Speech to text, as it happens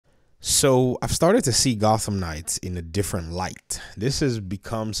So I've started to see Gotham Knights in a different light. This has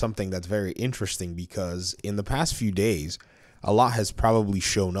become something that's very interesting because in the past few days, a lot has probably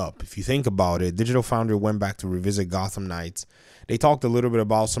shown up. If you think about it, Digital Foundry went back to revisit Gotham Knights. They talked a little bit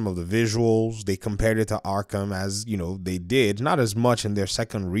about some of the visuals. They compared it to Arkham as, they did. Not as much in their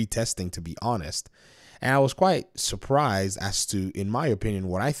second retesting, to be honest. And I was quite surprised as to, in my opinion,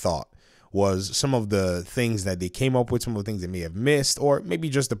 what I thought was some of the things that they came up with, some of the things they may have missed, or maybe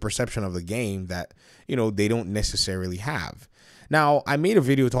just the perception of the game that, they don't necessarily have. Now, I made a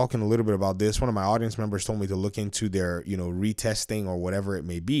video talking a little bit about this. One of my audience members told me to look into their, retesting or whatever it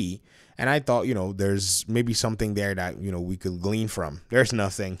may be. And I thought, there's maybe something there that, we could glean from. There's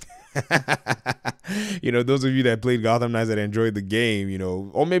nothing. Those of you that played Gotham Knights that enjoyed the game,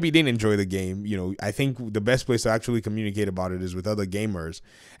 or maybe didn't enjoy the game, I think the best place to actually communicate about it is with other gamers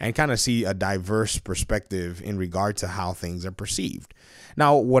and kind of see a diverse perspective in regard to how things are perceived.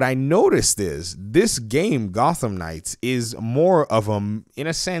 Now, what I noticed is this game, Gotham Knights, is more of a, in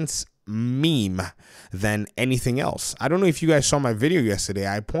a sense, meme than anything else. I don't know if you guys saw my video yesterday.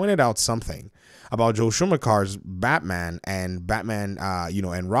 I pointed out something about Joel Schumacher's Batman and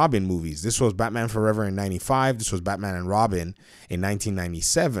and Robin movies. This was Batman Forever in '95. This was Batman and Robin in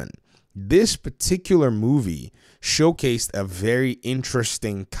 1997. This particular movie showcased a very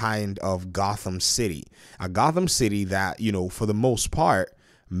interesting kind of Gotham City, a Gotham City that, for the most part,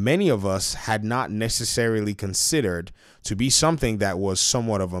 many of us had not necessarily considered to be something that was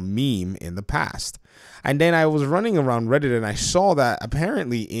somewhat of a meme in the past. And then I was running around Reddit and I saw that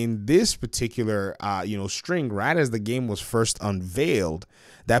apparently in this particular, string, right as the game was first unveiled,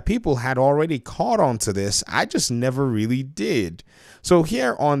 that people had already caught on to this. I just never really did. So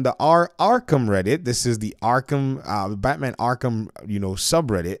here on the Arkham Reddit, this is the Arkham, Batman Arkham,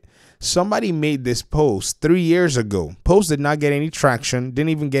 subreddit. Somebody made this post 3 years ago. Post did not get any traction, didn't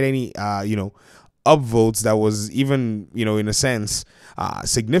even get any, upvotes that was even, in a sense,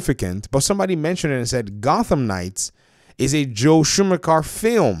 significant. But somebody mentioned it and said, Gotham Knights is a Joe Schumacher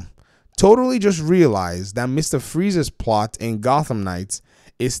film. Totally just realized that Mr. Freeze's plot in Gotham Knights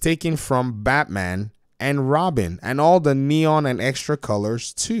is taken from Batman and Robin and all the neon and extra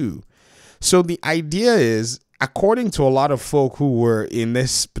colors too. So the idea is, according to a lot of folk who were in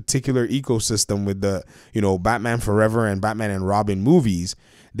this particular ecosystem with the, Batman Forever and Batman and Robin movies,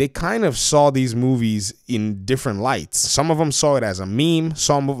 they kind of saw these movies in different lights. Some of them saw it as a meme.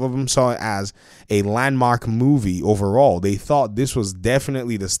 Some of them saw it as a landmark movie overall. They thought this was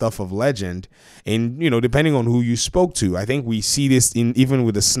definitely the stuff of legend. And, depending on who you spoke to, I think we see this in even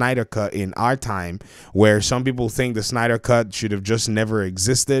with the Snyder Cut in our time, where some people think the Snyder Cut should have just never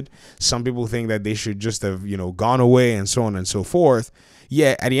existed. Some people think that they should just have, gone away and so on and so forth.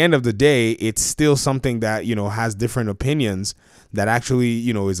 Yet at the end of the day, it's still something that, has different opinions that actually,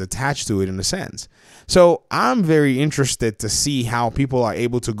 is attached to it in a sense. So I'm very interested to see how people are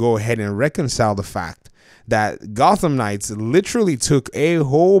able to go ahead and reconcile the fact that Gotham Knights literally took a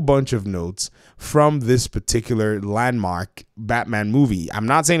whole bunch of notes from this particular landmark Batman movie. I'm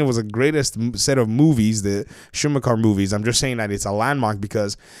not saying it was the greatest set of movies, the Schumacher movies. I'm just saying that it's a landmark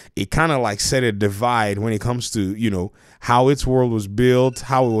because it kind of like set a divide when it comes to, how its world was built,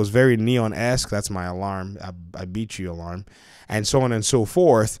 how it was very neon-esque. That's my alarm. I beat you alarm. And so on and so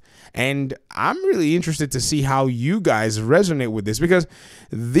forth. And I'm really interested to see how you guys resonate with this, because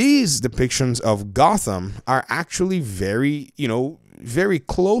these depictions of Gotham are actually very, very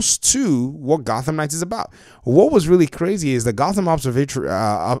close to what Gotham Knights is about. What was really crazy is the Gotham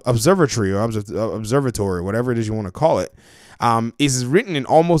Observatory, whatever it is you want to call it, is written in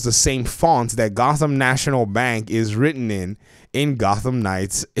almost the same font that Gotham National Bank is written in Gotham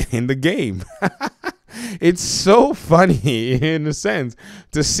Knights in the game. It's so funny in a sense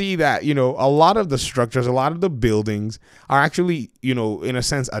to see that, a lot of the structures, a lot of the buildings are actually, in a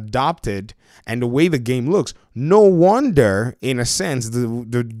sense adopted, and the way the game looks. No wonder, in a sense,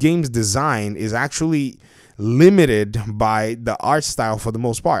 the game's design is actually limited by the art style for the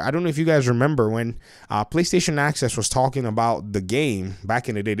most part. I don't know if you guys remember when PlayStation Access was talking about the game back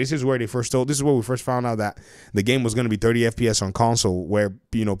in the day. This is where we first found out that the game was going to be 30 FPS on console, where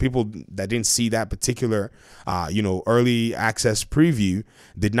people that didn't see that particular early access preview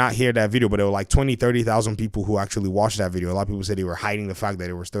did not hear that video, but there were like 30,000 people who actually watched that video. A lot of people said they were hiding the fact that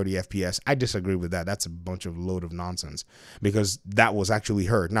it was 30 FPS. I disagree with that. That's a bunch of load of nonsense, because that was actually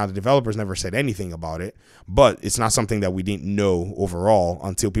heard. Now, the developers never said anything about it, but it's not something that we didn't know overall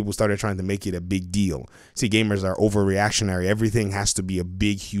until people started trying to make it a big deal. See, gamers are overreactionary. Everything has to be a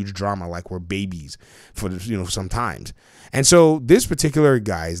big, huge drama, like we're babies for sometimes. And so this particular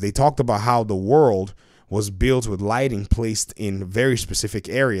guys, they talked about how the world was built with lighting placed in very specific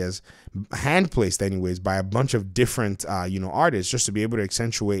areas, hand placed anyways, by a bunch of different, artists, just to be able to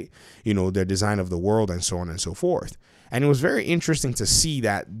accentuate, their design of the world and so on and so forth. And it was very interesting to see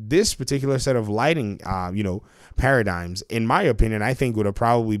that this particular set of lighting, paradigms, in my opinion, I think would have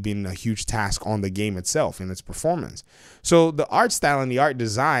probably been a huge task on the game itself and its performance. So the art style and the art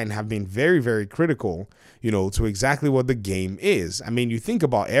design have been very, very critical, to exactly what the game is. I mean, you think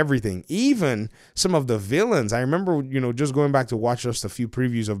about everything, even some of the villains. I remember, just going back to watch just a few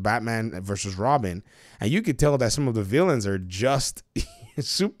previews of Batman versus Robin, and you could tell that some of the villains are just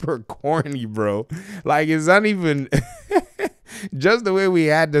super corny, bro. Like, it's not even just the way we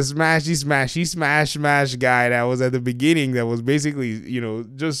had the smashy smash guy that was at the beginning that was basically,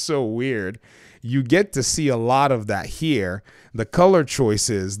 just so weird. You get to see a lot of that here. The color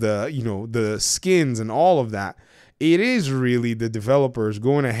choices, the skins and all of that. It is really the developers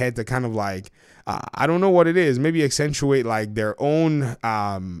going ahead to kind of like, I don't know what it is, maybe accentuate like their own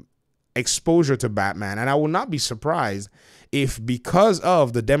exposure to Batman. And I will not be surprised if, because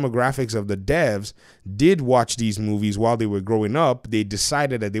of the demographics of the devs, did watch these movies while they were growing up, they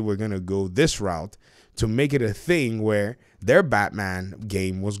decided that they were going to go this route to make it a thing where their Batman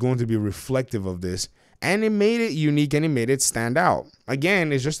game was going to be reflective of this. And it made it unique and it made it stand out.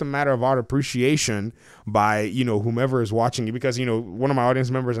 Again, it's just a matter of art appreciation by, whomever is watching it. Because, one of my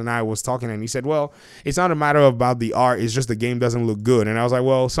audience members and I was talking and he said, well, it's not a matter about the art. It's just the game doesn't look good. And I was like,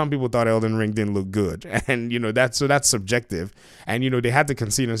 well, some people thought Elden Ring didn't look good. And, that's subjective. And, they had to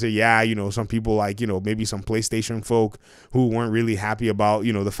concede and say, yeah, some people like, maybe some PlayStation folk who weren't really happy about,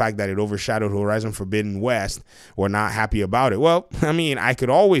 the fact that it overshadowed Horizon Forbidden West were not happy about it. Well, I mean, I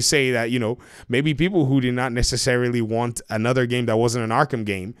could always say that, maybe people who did not necessarily want another game that wasn't an Arkham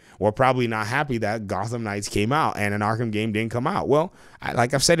game were probably not happy that Gotham Knights came out and an Arkham game didn't come out. Well,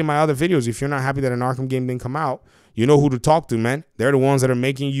 like I've said in my other videos, if you're not happy that an Arkham game didn't come out, you know who to talk to, man. They're the ones that are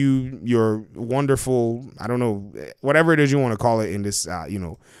making you your wonderful, I don't know, whatever it is you want to call it in this,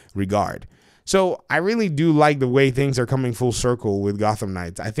 regard. So I really do like the way things are coming full circle with Gotham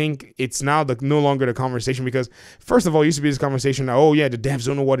Knights. I think it's now no longer the conversation because, first of all, it used to be this conversation that, oh, yeah, the devs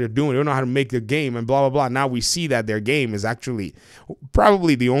don't know what they're doing. They don't know how to make the game and blah, blah, blah. Now we see that their game is actually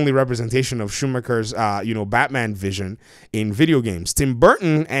probably the only representation of Schumacher's, Batman vision in video games. Tim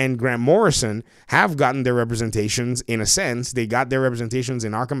Burton and Grant Morrison have gotten their representations in a sense. They got their representations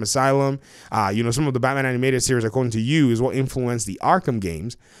in Arkham Asylum. Some of the Batman animated series, according to you, is what influenced the Arkham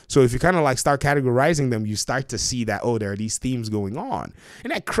games. So if you kind of like start categorizing them, you start to see that, oh, there are these themes going on.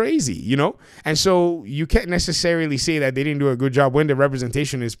 Isn't that crazy, And so you can't necessarily say that they didn't do a good job when the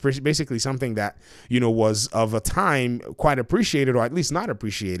representation is basically something that, was of a time quite appreciated or at least not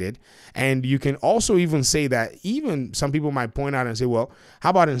appreciated. And you can also even say that even some people might point out and say, well,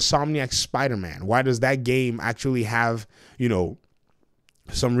 how about Insomniac Spider-Man? Why does that game actually have,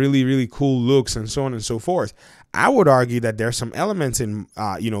 some really, really cool looks and so on and so forth? I would argue that there's some elements in,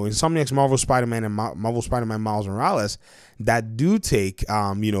 Insomniac's Marvel Spider-Man and Marvel Spider-Man Miles Morales that do take,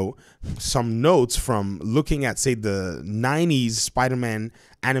 some notes from looking at, say, the 90s Spider-Man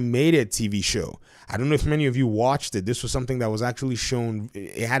animated TV show. I don't know if many of you watched it. This was something that was actually shown.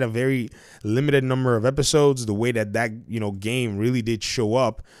 It had a very limited number of episodes. The way that game really did show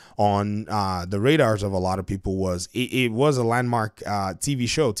up on the radars of a lot of people was it was a landmark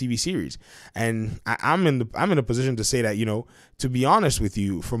TV series. And I'm in a position to say that, to be honest with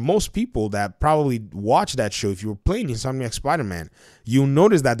you, for most people that probably watched that show, if you were playing Insomniac Spider-Man, you'll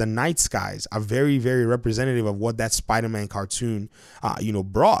notice that the night skies are very, very representative of what that Spider-Man cartoon,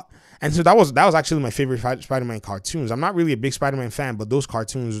 brought. And so that was actually my favorite Spider-Man cartoons. I'm not really a big Spider-Man fan, but those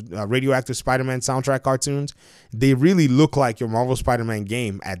cartoons, Radioactive Spider-Man soundtrack cartoons, they really look like your Marvel Spider-Man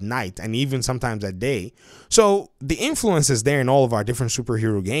game at night and even sometimes at day. So the influence is there in all of our different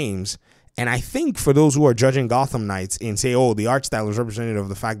superhero games. And I think for those who are judging Gotham Knights and say, oh, the art style is representative of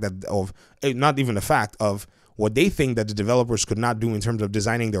the fact that not even the fact of what they think that the developers could not do in terms of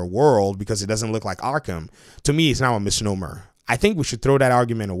designing their world because it doesn't look like Arkham, to me, it's now a misnomer. I think we should throw that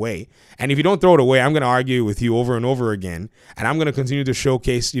argument away. And if you don't throw it away, I'm going to argue with you over and over again. And I'm going to continue to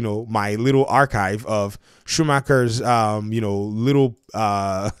showcase, my little archive of Schumacher's, little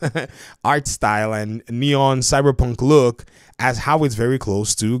art style and neon cyberpunk look as how it's very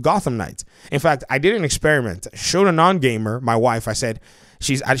close to Gotham Knights. In fact, I did an experiment. Showed a non-gamer, my wife, I said,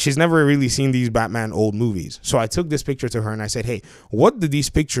 she's never really seen these Batman old movies. So I took this picture to her and I said, hey, what do these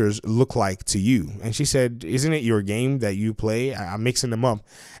pictures look like to you? And she said, isn't it your game that you play? I'm mixing them up.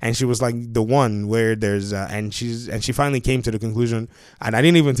 And she was like, the one where there's and she finally came to the conclusion, and I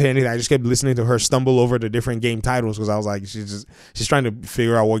didn't even say anything. I just kept listening to her stumble over the different game titles, because I was like, she's trying to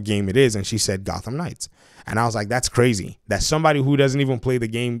figure out what game it is. And she said Gotham Knights. And I was like, that's crazy that somebody who doesn't even play the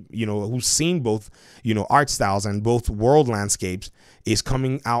game, who's seen both, art styles and both world landscapes, is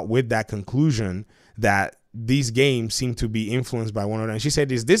coming out with that conclusion that these games seem to be influenced by one another. And she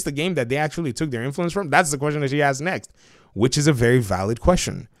said, is this the game that they actually took their influence from? That's the question that she asked next, which is a very valid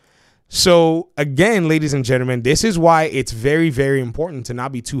question. So again, ladies and gentlemen, this is why it's very, very important to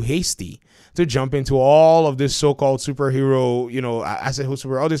not be too hasty to jump into all of this so-called superhero, I said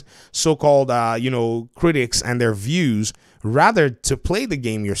all this so-called, critics and their views, rather to play the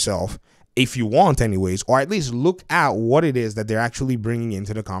game yourself, if you want anyways, or at least look at what it is that they're actually bringing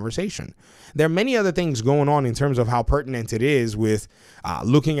into the conversation. There are many other things going on in terms of how pertinent it is with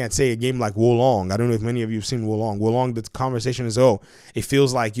looking at, say, a game like Wolong. I don't know if many of you have seen Wolong. Wolong, the conversation is, it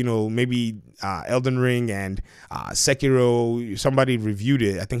feels like, maybe Elden Ring and Sekiro, somebody reviewed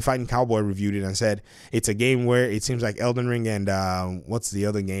it. I think Fighting Cowboy reviewed it and said it's a game where it seems like Elden Ring and what's the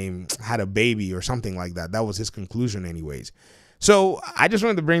other game, had a baby or something like that. That was his conclusion anyways. So I just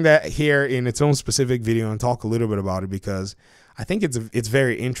wanted to bring that here in its own specific video and talk a little bit about it, because I think it's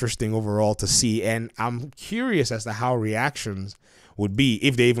very interesting overall to see. And I'm curious as to how reactions would be,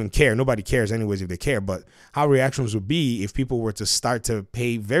 if they even care. Nobody cares anyways if they care, but how reactions would be if people were to start to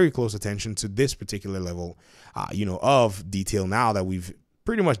pay very close attention to this particular level, of detail now that we've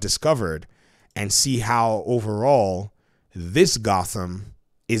pretty much discovered, and see how overall this Gotham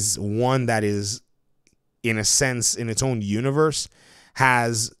is one that is, in a sense, in its own universe,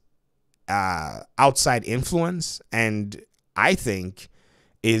 has outside influence, and I think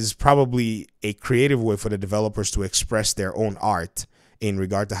is probably a creative way for the developers to express their own art in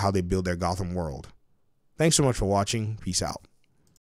regard to how they build their Gotham world. Thanks so much for watching. Peace out.